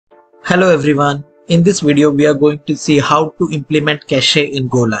Hello everyone. In this video we are going to see how to implement cache in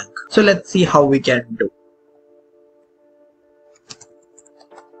Golang. So let's see how we can do.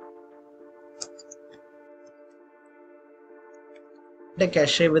 The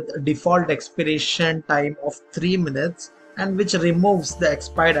cache with a default expiration time of 3 minutes and which removes the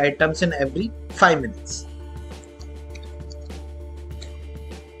expired items in every 5 minutes.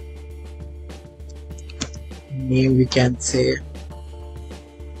 Name we can say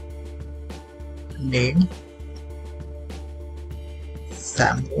name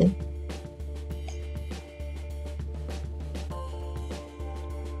Samuel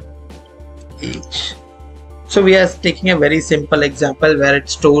age. So we are taking a very simple example where it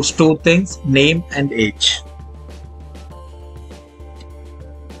stores two things, name and age.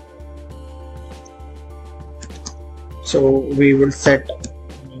 So we will set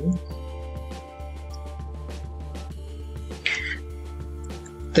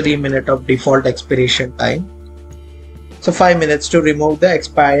 3 minutes of default expiration time. So 5 minutes to remove the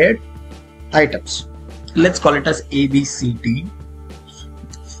expired items. Let's call it as ABCD.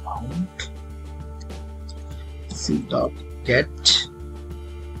 Found c.get.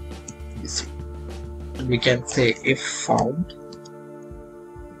 We can say if found.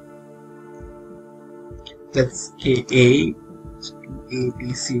 Let's a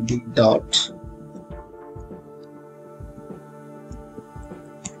ABCD dot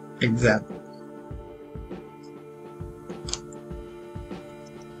example.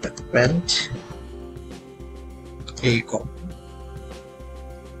 Append a comma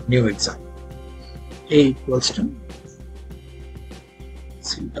new example. A equals to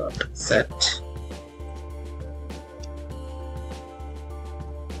c dot set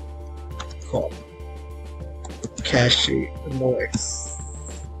comma cache no x.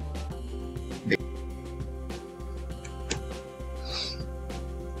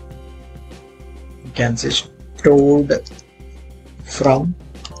 Can say stored from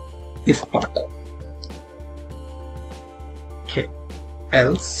if pattern. Okay,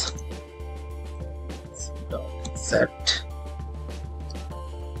 else set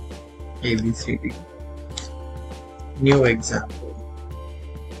ABCD new example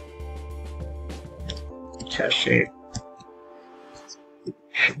cache.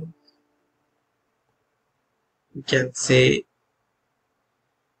 We can say,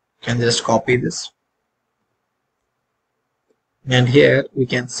 can just copy this. And here we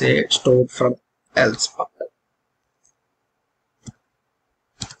can say stored from else pattern.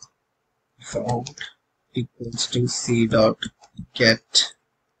 Found equals to c dot get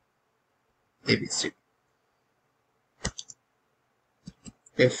abc.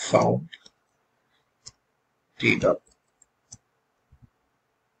 If found t dot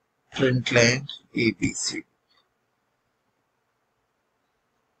println abc.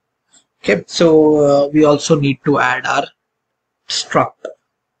 Okay, so we also need to add our structure.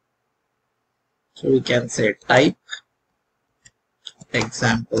 So we can say type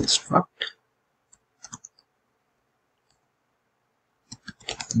example struct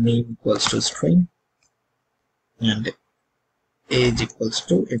name equals to string and age equals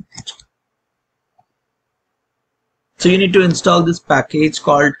to integer. So you need to install this package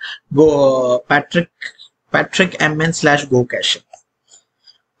called Patrick mn/go cache.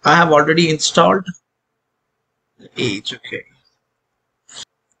 I have already installed age. Okay,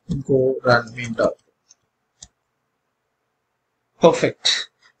 go run window. Perfect.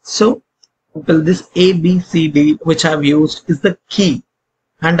 So this ABCD which I have used is the key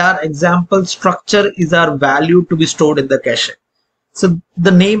and our example structure is our value to be stored in the cache. So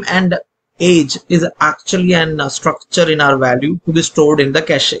the name and age is actually a structure in our value to be stored in the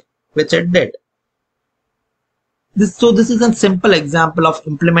cache, which it did. This is a simple example of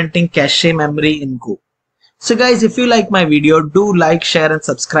implementing cache memory in Go. So guys, if you like my video, do like, share and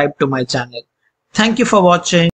subscribe to my channel. Thank you for watching.